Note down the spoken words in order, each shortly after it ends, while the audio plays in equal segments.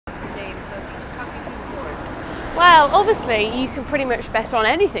Well, obviously you can pretty much bet on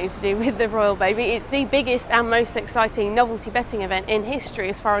anything to do with the Royal Baby. It's the biggest and most exciting novelty betting event in history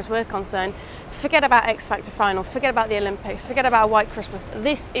as far as we're concerned. Forget about X Factor final, forget about the Olympics, forget about White Christmas.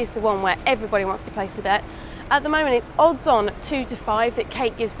 This is the one where everybody wants to place a bet. At the moment it's odds on 2 to 5 that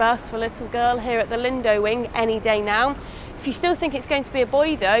Kate gives birth to a little girl here at the Lindo Wing any day now. If you still think it's going to be a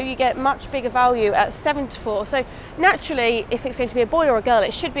boy though, you get much bigger value at 7 to 4. So naturally, if it's going to be a boy or a girl,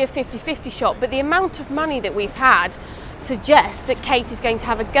 it should be a 50-50 shot. But the amount of money that we've had suggests that Kate is going to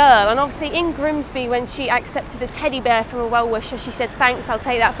have a girl. And obviously in Grimsby, when she accepted the teddy bear from a well-wisher, she said, thanks, I'll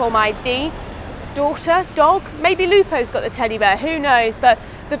take that for my daughter, dog. Maybe Lupo's got the teddy bear, who knows? But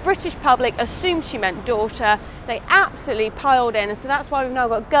the British public assumed she meant daughter. They absolutely piled in. And so that's why we've now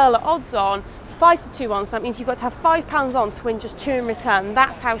got girl at odds on 5 to 2 1, so that means you've got to have £5 on to win just 2 in return.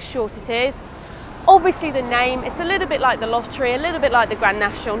 That's how short it is. Obviously the name, it's a little bit like the lottery, a little bit like the Grand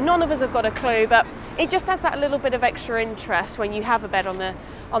National. None of us have got a clue, but it just adds that little bit of extra interest when you have a bet on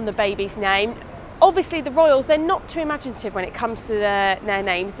the baby's name. Obviously the Royals, they're not too imaginative when it comes to their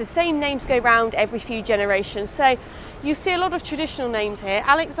names. The same names go round every few generations. So you see a lot of traditional names here.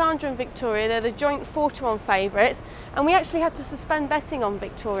 Alexandra and Victoria, they're the joint 4 to 1 favourites. And we actually had to suspend betting on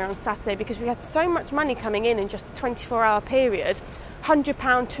Victoria on Saturday because we had so much money coming in just a 24-hour period. £100,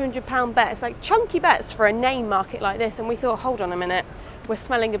 £200 bets, like chunky bets for a name market like this. And we thought, hold on a minute, we're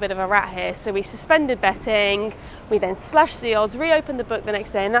smelling a bit of a rat here. So we suspended betting, we then slashed the odds, reopened the book the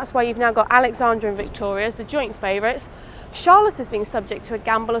next day, and that's why you've now got Alexandra and Victoria as the joint favourites. Charlotte has been subject to a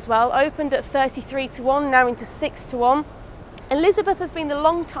gamble as well, opened at 33 to 1, now into 6 to 1. Elizabeth has been the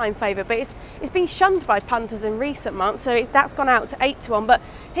long time favourite, but it's been shunned by punters in recent months, so that's gone out to 8 to 1. But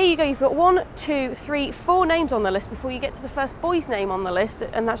here you go, you've got 1, 2, 3, 4 names on the list before you get to the first boy's name on the list,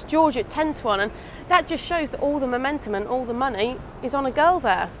 and that's George at 10 to 1. And that just shows that all the momentum and all the money is on a girl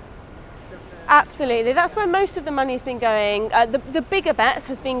there. Absolutely, that's where most of the money has been going. The bigger bets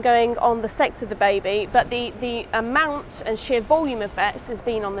has been going on the sex of the baby, but the amount and sheer volume of bets has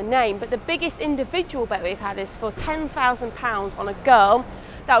been on the name. But the biggest individual bet we've had is for £10,000 on a girl.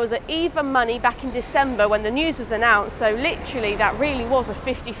 That was at even money back in December when the news was announced, so literally that really was a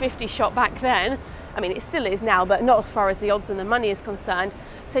 50-50 shot back then. I mean, it still is now, but not as far as the odds and the money is concerned.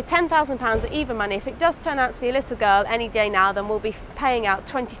 So £10,000 at even money. If it does turn out to be a little girl any day now, then we'll be paying out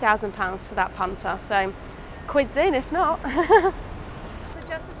 £20,000 to that punter. So quid's in, if not. So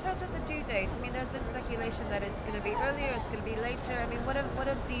just in terms of the due date, I mean, there's been speculation that it's going to be earlier, it's going to be later. I mean, what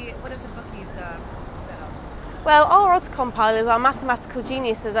have the bookies set up? Well, our odds compilers, our mathematical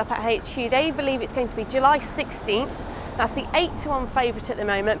geniuses up at HQ, they believe it's going to be July 16th. That's the 8 to 1 favourite at the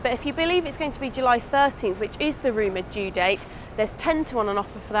moment, but if you believe it's going to be July 13th, which is the rumoured due date, there's 10 to 1 on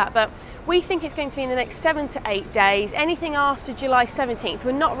offer for that, but we think it's going to be in the next 7 to 8 days. Anything after July 17th,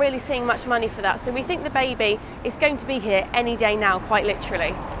 we're not really seeing much money for that, so we think the baby is going to be here any day now, quite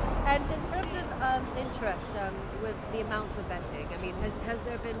literally. And in terms of interest with the amount of betting, I mean, has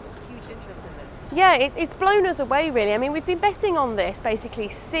there been huge interest in this? Yeah, it's blown us away really. I mean, we've been betting on this basically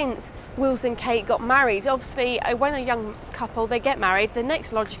since Wills and Kate got married. Obviously, when a young couple, they get married, the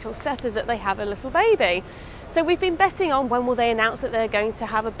next logical step is that they have a little baby. So we've been betting on when will they announce that they're going to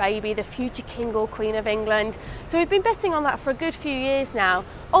have a baby, the future King or Queen of England. So we've been betting on that for a good few years now.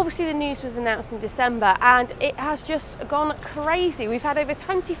 Obviously the news was announced in December and it has just gone crazy. We've had over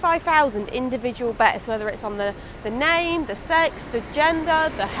 25,000 individual bets, whether it's on the name, the sex, the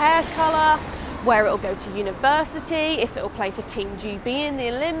gender, the hair colour, where it'll go to university, if it'll play for Team GB in the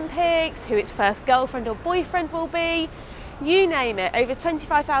Olympics, who its first girlfriend or boyfriend will be, you name it, over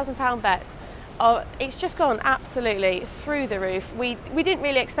 £25,000 bet. Oh, it's just gone absolutely through the roof. We didn't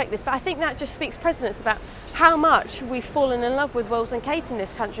really expect this, but I think that just speaks precedence about how much we've fallen in love with Wills and Kate in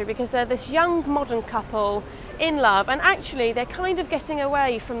this country, because they're this young modern couple in love, and actually they're kind of getting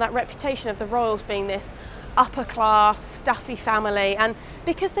away from that reputation of the royals being this upper class, stuffy family, and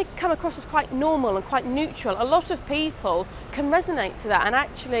because they come across as quite normal and quite neutral, a lot of people can resonate to that and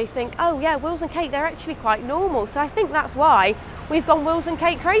actually think, oh yeah, Wills and Kate, they're actually quite normal. So I think that's why we've gone Wills and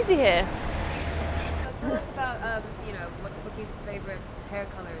Kate crazy here. Tell us about, what the bookie's favourite hair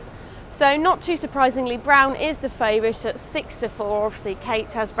colours. So not too surprisingly, brown is the favourite at 6 to 4. Obviously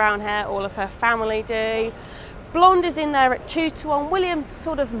Kate has brown hair, all of her family do. Blonde is in there at 2 to 1. William's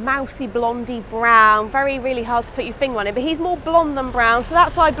sort of mousy, blondie brown. Really hard to put your finger on it, but he's more blonde than brown. So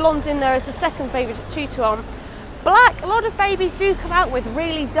that's why blonde's in there as the second favourite at 2 to 1. Black, a lot of babies do come out with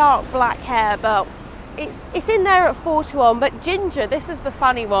really dark black hair, but it's in there at 4 to 1. But ginger, this is the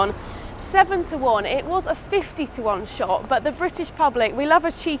funny one. 7 to 1. It was a 50 to 1 shot, but the British public, we love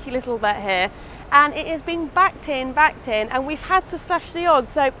a cheeky little bet here, and it has been backed in, and we've had to slash the odds.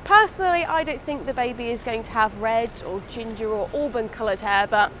 So personally, I don't think the baby is going to have red or ginger or auburn coloured hair,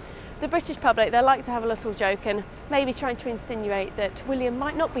 but the British public, they like to have a little joke and maybe trying to insinuate that William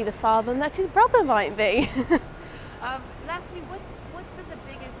might not be the father and that his brother might be. Lastly, what's been the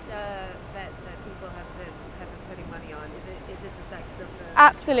biggest bet that people have been putting money on? Is it the sex of the...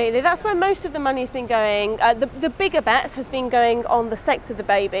 Absolutely, that's where most of the money has been going. The bigger bets has been going on the sex of the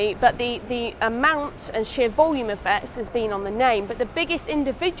baby, but the amount and sheer volume of bets has been on the name. But the biggest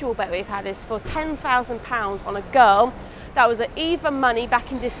individual bet we've had is for £10,000 on a girl. That was at even money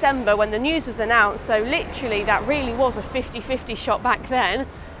back in December when the news was announced, so literally that really was a 50-50 shot back then.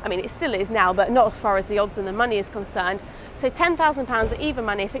 I mean, it still is now, but not as far as the odds and the money is concerned. So £10,000 at even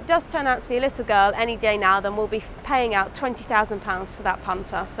money. If it does turn out to be a little girl any day now, then we'll be paying out £20,000 to that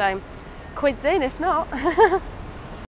punter. So quid's in if not.